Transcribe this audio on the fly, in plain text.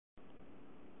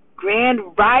Grand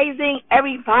Rising,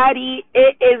 everybody.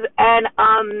 It is an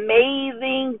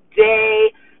amazing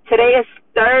day. Today is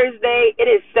Thursday. It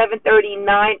is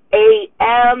 7:39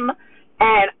 a.m.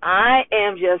 and I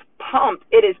am just pumped.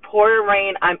 It is pouring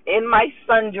rain. I'm in my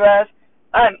sundress.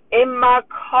 I'm in my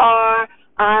car.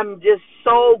 I'm just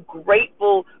so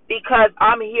grateful because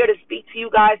I'm here to speak to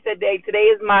you guys today. Today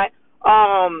is my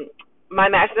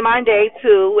mastermind day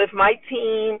too with my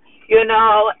team,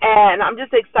 and I'm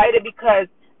just excited because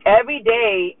every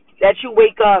day that you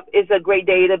wake up is a great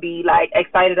day to be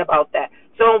excited about that.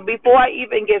 So before I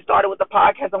even get started with the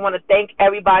podcast, I want to thank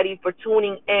everybody for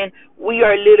tuning in. We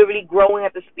are literally growing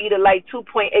at the speed of light.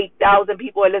 2.8 thousand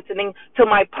people are listening to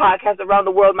my podcast around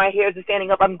the world. My hairs are standing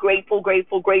up. I'm grateful.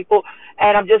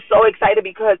 And I'm just so excited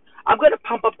because I'm going to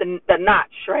pump up the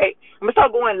notch, right? I'm going to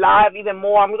start going live even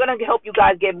more. I'm going to help you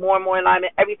guys get more and more in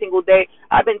alignment every single day.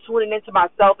 I've been tuning into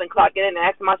myself and clocking in and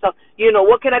asking myself,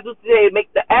 what can I do today to make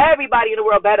everybody in the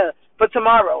world better for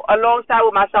tomorrow, alongside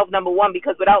with myself, number one,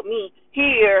 because without me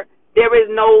here, there is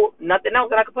nothing else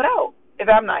that I could put out if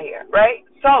I'm not here, right?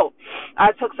 So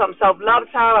I took some self-love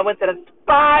time. I went to the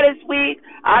spa this week.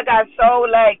 I got so,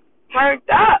 turned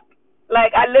up.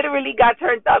 I literally got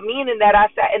turned up, meaning that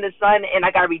I sat in the sun and I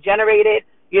got regenerated.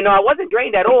 I wasn't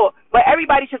drained at all. But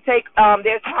everybody should take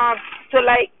their time to,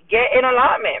 get in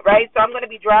alignment, right? So I'm going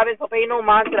to be driving, so pay no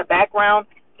mind to the background.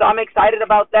 So I'm excited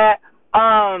about that.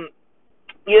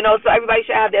 So everybody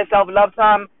should have their self-love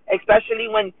time, especially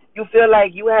when you feel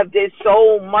like you have did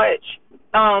so much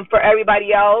for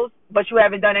everybody else, but you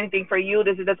haven't done anything for you.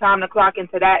 This is the time to clock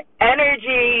into that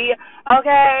energy,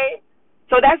 okay?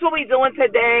 So that's what we're doing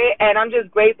today, and I'm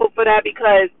just grateful for that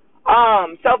because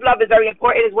self-love is very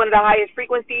important. It's one of the highest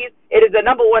frequencies. It is the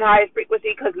number one highest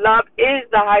frequency because love is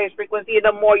the highest frequency.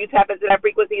 The more you tap into that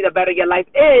frequency, the better your life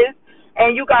is,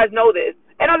 and you guys know this.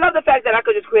 And I love the fact that I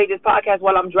could just create this podcast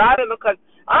while I'm driving because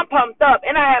I'm pumped up,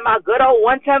 and I had my good old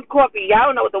 1/10 coffee.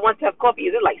 Y'all don't know what the 1/10 coffee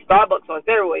is. It's like Starbucks on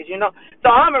steroids, So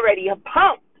I'm already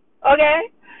pumped, okay?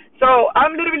 So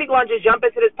I'm literally going to just jump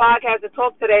into this podcast and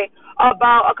talk today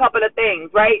about a couple of things,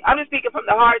 right? I'm just speaking from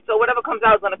the heart, so whatever comes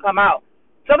out is going to come out.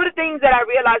 Some of the things that I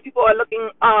realize people are looking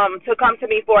to come to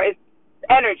me for is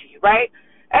energy, right?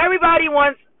 Everybody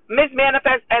wants Miss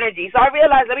Manifest energy. So I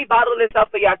realized, let me bottle this up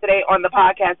for y'all today on the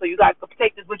podcast so you guys can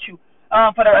take this with you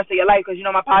for the rest of your life because,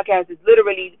 my podcast is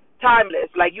literally timeless.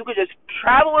 You could just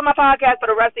travel with my podcast for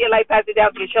the rest of your life, pass it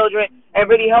down to your children, and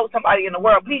really help somebody in the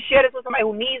world. Please share this with somebody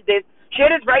who needs this. Share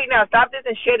this right now. Stop this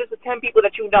and share this with 10 people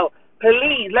that you know.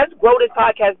 Please, let's grow this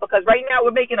podcast because right now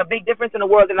we're making a big difference in the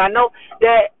world. And I know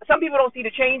that some people don't see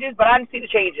the changes, but I see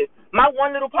the changes. My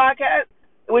one little podcast,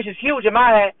 which is huge in my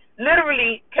head,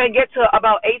 literally can get to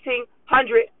about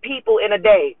 1,800 people in a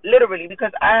day, literally,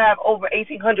 because I have over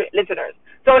 1,800 listeners.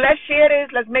 So let's share this.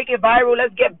 Let's make it viral.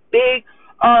 Let's get big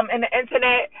in the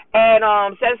internet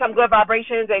and send some good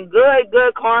vibrations and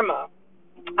good karma.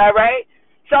 All right?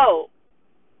 So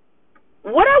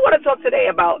what I want to talk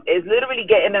today about is literally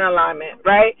getting in alignment,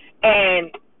 right? And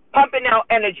pumping out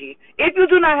energy. If you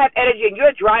do not have energy and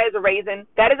you're dry as a raisin,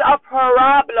 that is a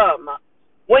problem.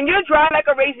 When you're dry like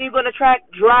a raisin, you're going to attract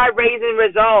dry raisin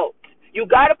results. You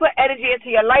got to put energy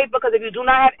into your life because if you do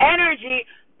not have energy,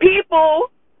 people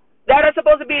that are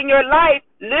supposed to be in your life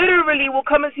literally will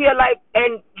come into your life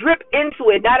and drip into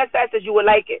it, not as fast as you would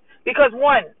like it. Because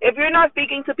one, if you're not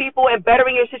speaking to people and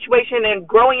bettering your situation and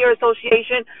growing your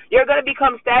association, you're going to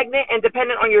become stagnant and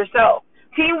dependent on yourself.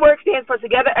 Teamwork stands for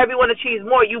together, everyone achieves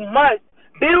more. You must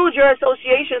build your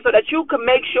association so that you can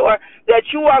make sure that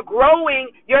you are growing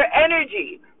your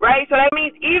energy, right? So that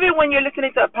means even when you're listening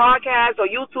to a podcast or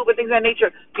YouTube and things of that nature,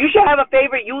 you should have a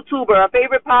favorite YouTuber, a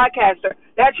favorite podcaster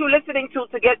that you're listening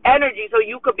to get energy so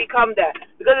you could become that.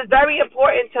 Because it's very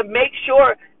important to make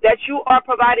sure that you are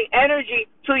providing energy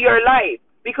to your life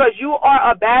because you are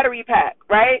a battery pack,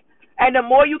 right? And the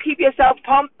more you keep yourself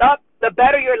pumped up, the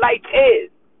better your life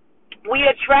is. We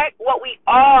attract what we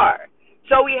are.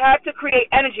 So we have to create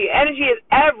energy. Energy is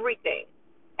everything.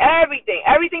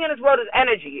 Everything in this world is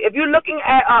energy. If you're looking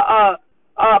at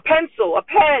a pencil, a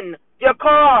pen, your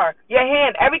car, your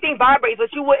hand, everything vibrates,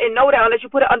 but you wouldn't know that unless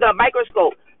you put it under a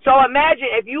microscope. So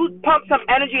imagine if you pump some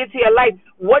energy into your life,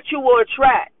 what you will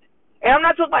attract. And I'm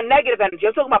not talking about negative energy.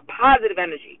 I'm talking about positive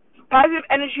energy. Positive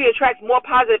energy attracts more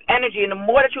positive energy, and the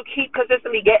more that you keep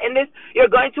consistently getting this, you're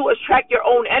going to attract your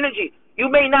own energy. You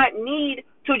may not need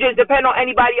to just depend on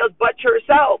anybody else but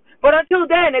yourself. But until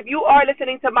then, if you are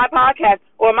listening to my podcast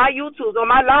or my YouTubes or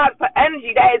my lives for energy,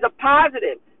 that is a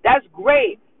positive. That's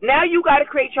great. Now you got to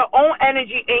create your own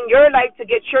energy in your life to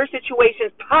get your situations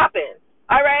popping.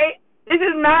 All right? This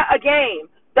is not a game.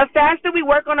 The faster we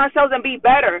work on ourselves and be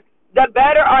better, the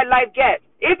better our life gets.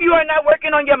 If you are not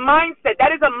working on your mindset,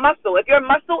 that is a muscle. If your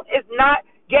muscle is not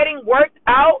getting worked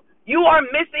out, you are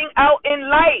missing out in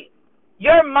life.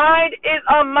 Your mind is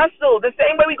a muscle. The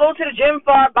same way we go to the gym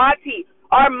for our body,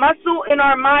 our muscle in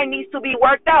our mind needs to be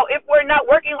worked out. If we're not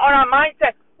working on our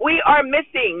mindset, we are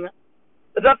missing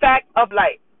the fact of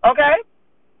life. Okay?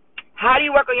 How do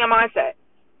you work on your mindset?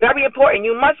 Very important.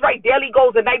 You must write daily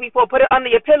goals the night before. Put it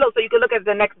under your pillow so you can look at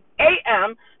the next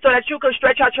AM so that you can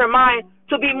stretch out your mind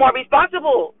to be more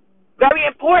responsible. Very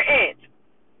important.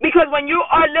 Because when you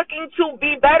are looking to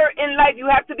be better in life, you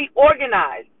have to be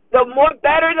organized. The more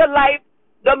better the life,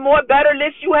 the more better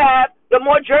list you have, the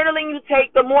more journaling you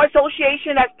take, the more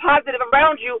association that's positive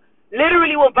around you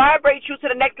literally will vibrate you to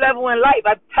the next level in life.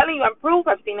 I'm telling you, I'm proof.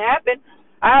 I've seen it happen.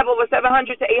 I have over 700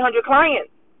 to 800 clients.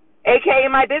 AKA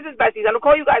my business besties. I don't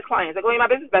call you guys clients. I call you my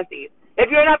business besties.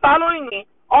 If you're not following me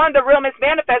on the Real Miss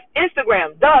Manifest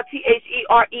Instagram, the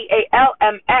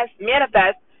TheRealMS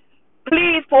Manifest,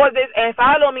 please pause this and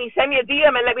follow me. Send me a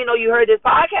DM and let me know you heard this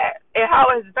podcast and how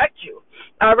it has affected you.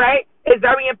 All right? It's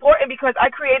very important because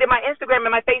I created my Instagram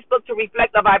and my Facebook to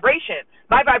reflect a vibration.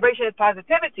 My vibration is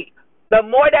positivity. The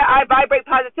more that I vibrate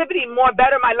positivity, more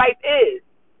better my life is.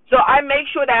 So I make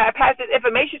sure that I pass this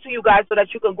information to you guys so that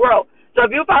you can grow. So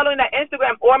if you're following that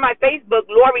Instagram or my Facebook,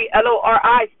 Lori,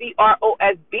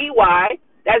 LORICROSBY,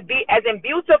 that's B as in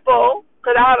beautiful,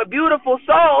 because I have a beautiful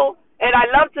soul, and I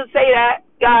love to say that,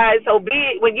 guys. So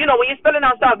when you're spelling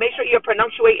out stuff, make sure you're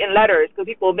pronunciating letters, because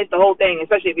people will miss the whole thing,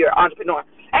 especially if you're an entrepreneur.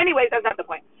 Anyways, that's not the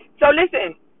point. So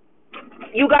listen,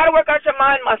 you got to work out your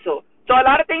mind muscle. So a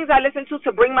lot of things I listen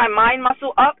to bring my mind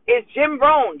muscle up is Jim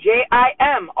Rohn,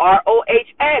 JIMROHN,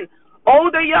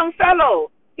 older young fellow.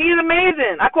 He's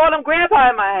amazing. I call him Grandpa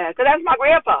in my head because that's my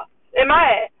grandpa in my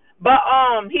head. But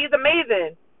he's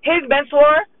amazing. His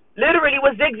mentor literally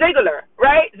was Zig Ziglar,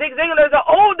 right? Zig Ziglar is an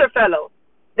older fellow.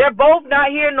 They're both not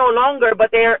here no longer,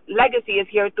 but their legacy is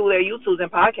here through their YouTubes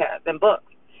and podcasts and books.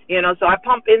 So I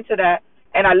pump into that,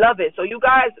 and I love it. So you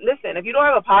guys, listen, if you don't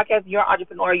have a podcast and you're an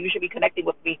entrepreneur, you should be connecting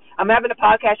with me. I'm having a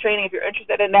podcast training. If you're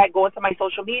interested in that, go into my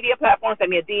social media platform,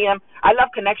 send me a DM. I love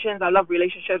connections. I love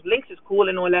relationships. Links is cool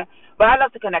and all that, but I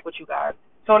love to connect with you guys.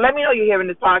 So let me know you're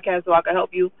hearing this podcast so I can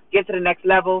help you get to the next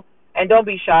level. And don't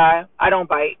be shy. I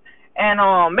don't bite. And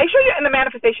make sure you're in the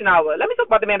manifestation hour. Let me talk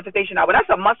about the manifestation hour.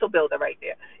 That's a muscle builder right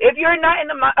there. If you're not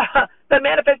in the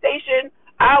manifestation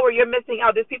hour, you're missing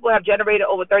out. These people have generated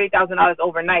over $30,000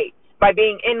 overnight by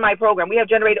being in my program. We have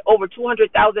generated over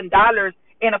 $200,000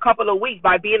 in a couple of weeks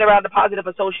by being around the positive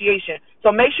association.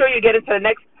 So make sure you get into the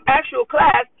next actual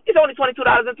class. It's only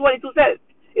 $22.22.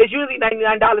 It's usually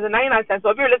 $99.99.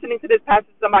 So if you're listening to this, pass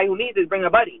it to somebody who needs it, bring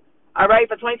a buddy. All right?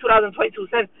 For $22.22,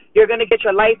 you're going to get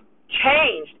your life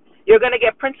changed. You're going to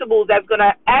get principles that's going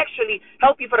to actually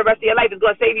help you for the rest of your life. It's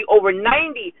going to save you over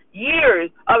 90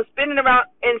 years of spinning around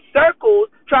in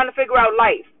circles trying to figure out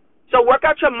life. So work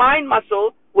out your mind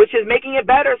muscle, which is making it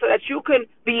better so that you can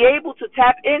be able to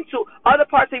tap into other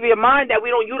parts of your mind that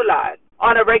we don't utilize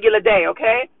on a regular day,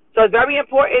 okay? So it's very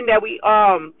important that we,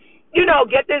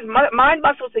 get this mind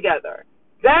muscle together.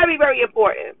 Very, very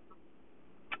important.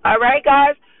 All right,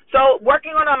 guys? So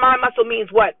working on our mind muscle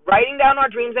means what? Writing down our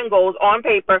dreams and goals on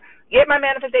paper. Get my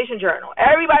manifestation journal.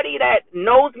 Everybody that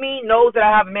knows me knows that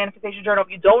I have a manifestation journal.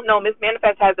 If you don't know, Miss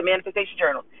Manifest has a manifestation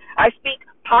journal. I speak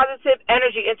positive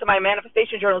energy into my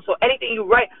manifestation journal, so anything you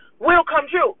write will come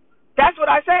true. That's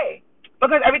what I say,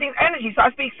 because everything's energy. So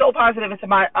I speak so positive into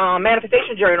my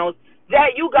manifestation journals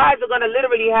that you guys are going to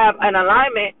literally have an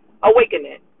alignment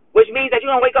awakening, which means that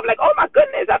you're going to wake up like, oh, my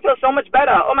goodness, I feel so much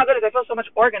better. Oh, my goodness, I feel so much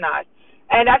organized.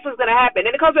 And that's what's going to happen.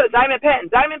 And it comes with a diamond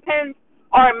pen. Diamond pens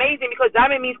are amazing because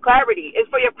diamond means clarity. It's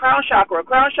for your crown chakra.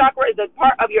 Crown chakra is the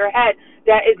part of your head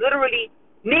that is literally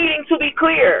needing to be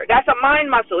clear. That's a mind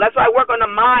muscle. That's why I work on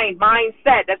the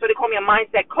mindset. That's why they call me a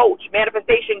mindset coach,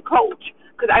 manifestation coach,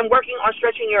 because I'm working on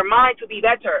stretching your mind to be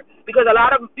better, because a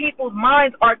lot of people's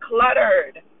minds are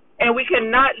cluttered, and we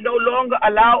cannot no longer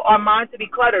allow our minds to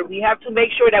be cluttered. We have to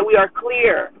make sure that we are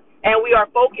clear and we are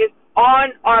focused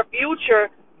on our future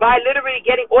by literally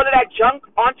getting all of that junk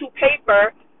onto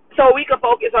paper so we can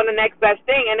focus on the next best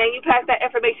thing. And then you pass that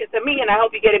information to me, and I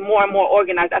help you get it more and more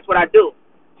organized. That's what I do.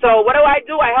 So what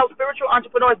do? I help spiritual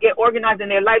entrepreneurs get organized in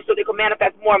their life so they can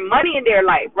manifest more money in their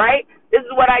life, right? This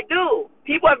is what I do.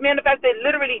 People have manifested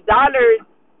literally dollars,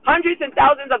 hundreds and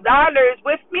thousands of dollars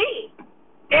with me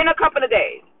in a couple of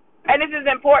days. And this is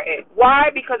important. Why?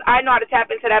 Because I know how to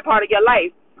tap into that part of your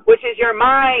life, which is your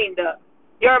mind,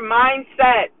 your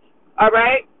mindset, all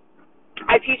right?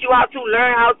 I teach you how to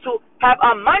learn how to have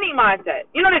a money mindset.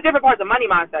 You know, there's different parts of money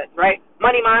mindsets, right?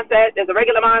 Money mindset, there's a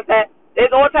regular mindset,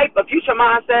 there's all types of future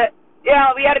mindset,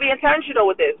 Yeah, we got to be intentional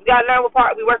with this. We got to learn what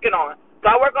part we're working on. So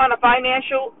I work on the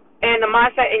financial and the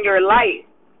mindset in your life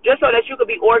just so that you could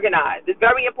be organized. It's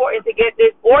very important to get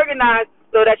this organized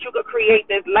so that you could create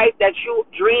this life that you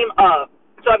dream of.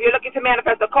 So if you're looking to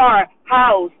manifest a car,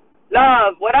 house,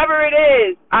 love, whatever it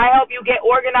is, I help you get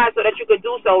organized so that you could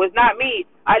do so. It's not me.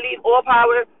 I leave all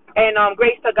power and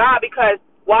grace to God because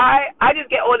why? I just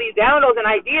get all these downloads and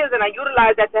ideas and I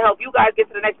utilize that to help you guys get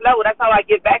to the next level. That's how I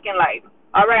give back in life.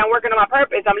 All right, I'm working on my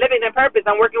purpose. I'm living in purpose.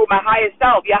 I'm working with my highest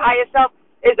self. Your highest self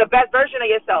is the best version of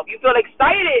yourself. You feel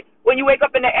excited when you wake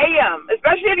up in the AM,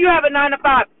 especially if you have a 9 to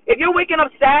 5. If you're waking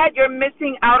up sad, you're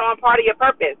missing out on part of your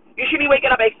purpose. You should be waking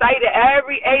up excited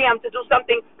every AM to do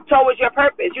something towards your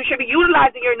purpose. You should be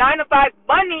utilizing your 9 to 5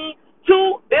 money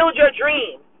to build your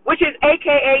dream, which is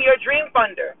AKA your dream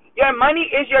funder. Your money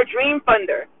is your dream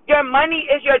funder. Your money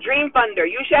is your dream funder.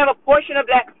 You should have a portion of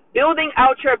that building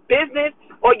out your business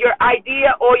or your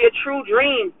idea or your true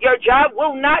dreams. Your job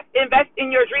will not invest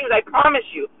in your dreams, I promise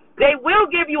you. They will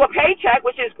give you a paycheck,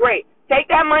 which is great. Take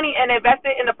that money and invest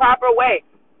it in the proper way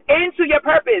into your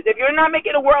purpose. If you're not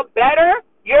making the world better,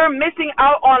 you're missing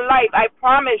out on life, I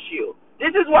promise you.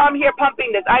 This is why I'm here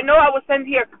pumping this. I know I was sent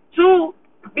here to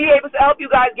be able to help you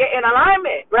guys get in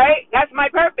alignment, right? That's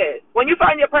my purpose. When you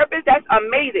find your purpose, that's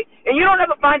amazing. And you don't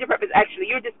ever find your purpose,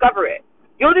 actually. You discover it.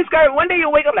 You'll discover one day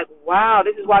you'll wake up like, wow,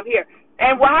 this is why I'm here.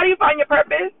 And how do you find your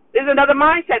purpose? This is another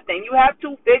mindset thing. You have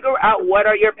to figure out what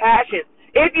are your passions.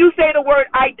 If you say the word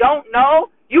I don't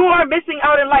know, you are missing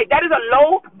out in life. That is a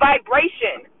low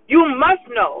vibration. You must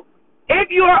know. If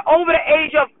you are over the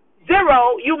age of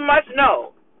 0, you must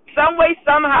know. Some way,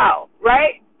 somehow,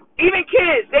 right? Even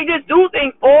kids, they just do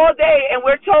things all day, and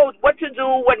we're told what to do,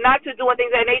 what not to do, and things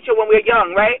of that nature when we're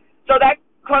young, right? So that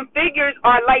configures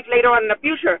our life later on in the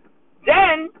future.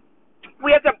 Then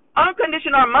we have to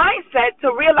uncondition our mindset to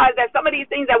realize that some of these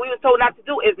things that we were told not to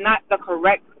do is not the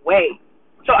correct way.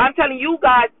 So I'm telling you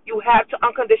guys, you have to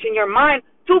uncondition your mind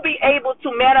to be able to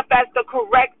manifest the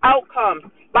correct outcomes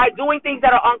by doing things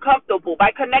that are uncomfortable, by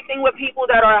connecting with people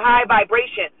that are high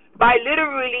vibration, by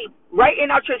literally writing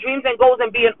out your dreams and goals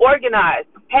and being organized,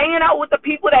 hanging out with the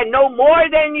people that know more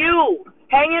than you,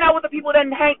 hanging out with the people that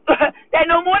that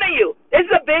know more than you. This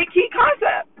is a big key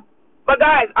concept. But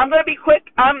guys, I'm going to be quick.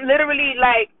 I'm literally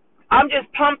I'm just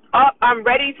pumped up. I'm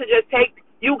ready to just take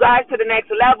you guys to the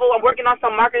next level. I'm working on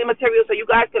some marketing material so you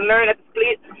guys can learn at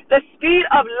the speed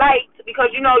of light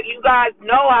because, you guys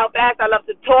know how fast I love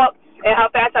to talk and how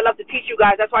fast I love to teach you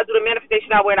guys. That's why I do the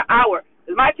manifestation hour in an hour.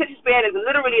 My attention span is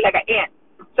literally like an ant.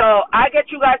 So I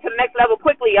get you guys to the next level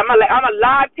quickly. I'm a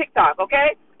live TikTok,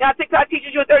 okay? Now TikTok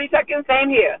teaches you in 30 seconds. Same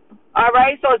here. All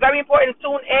right? So it's very important to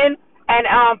tune in. And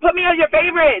put me as your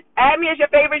favorites. Add me as your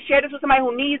favorites. Share this with somebody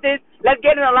who needs this. Let's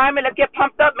get in alignment. Let's get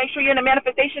pumped up. Make sure you're in the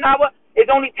manifestation hour.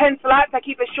 It's only 10 slots. I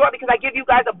keep it short because I give you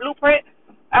guys a blueprint.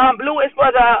 Blue is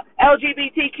for the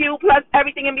LGBTQ plus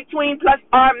everything in between plus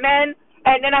our men.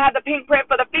 And then I have the pink print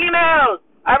for the females.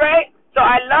 All right? So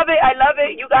I love it. I love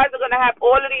it. You guys are going to have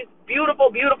all of these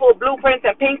beautiful, beautiful blueprints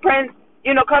and pink prints,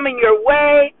 coming your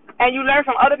way. And you learn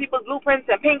from other people's blueprints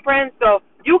and pink prints. So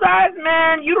you guys,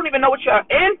 man, you don't even know what you're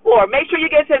in for. Make sure you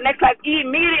get to the next class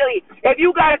immediately. If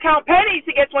you got to count pennies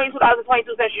to get $22.22,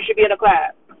 you should be in the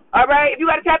class. All right? If you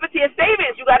got to tap into your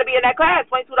savings, you got to be in that class,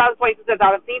 $22.22.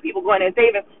 I've seen people going in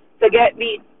savings to get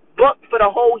me booked for the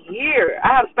whole year.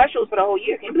 I have specials for the whole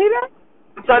year. Can you believe that?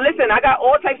 So listen, I got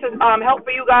all types of help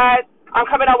for you guys. I'm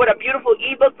coming out with a beautiful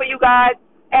ebook for you guys.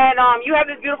 And you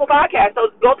have this beautiful podcast. So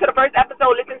go to the first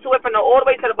episode, listen to it from all the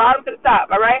way to the bottom to the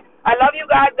top, all right? I love you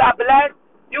guys. God bless.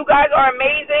 You guys are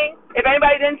amazing. If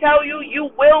anybody didn't tell you, you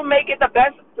will make it the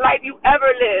best life you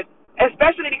ever lived,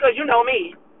 especially because you know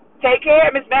me. Take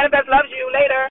care. Miss Manifest loves you. Later.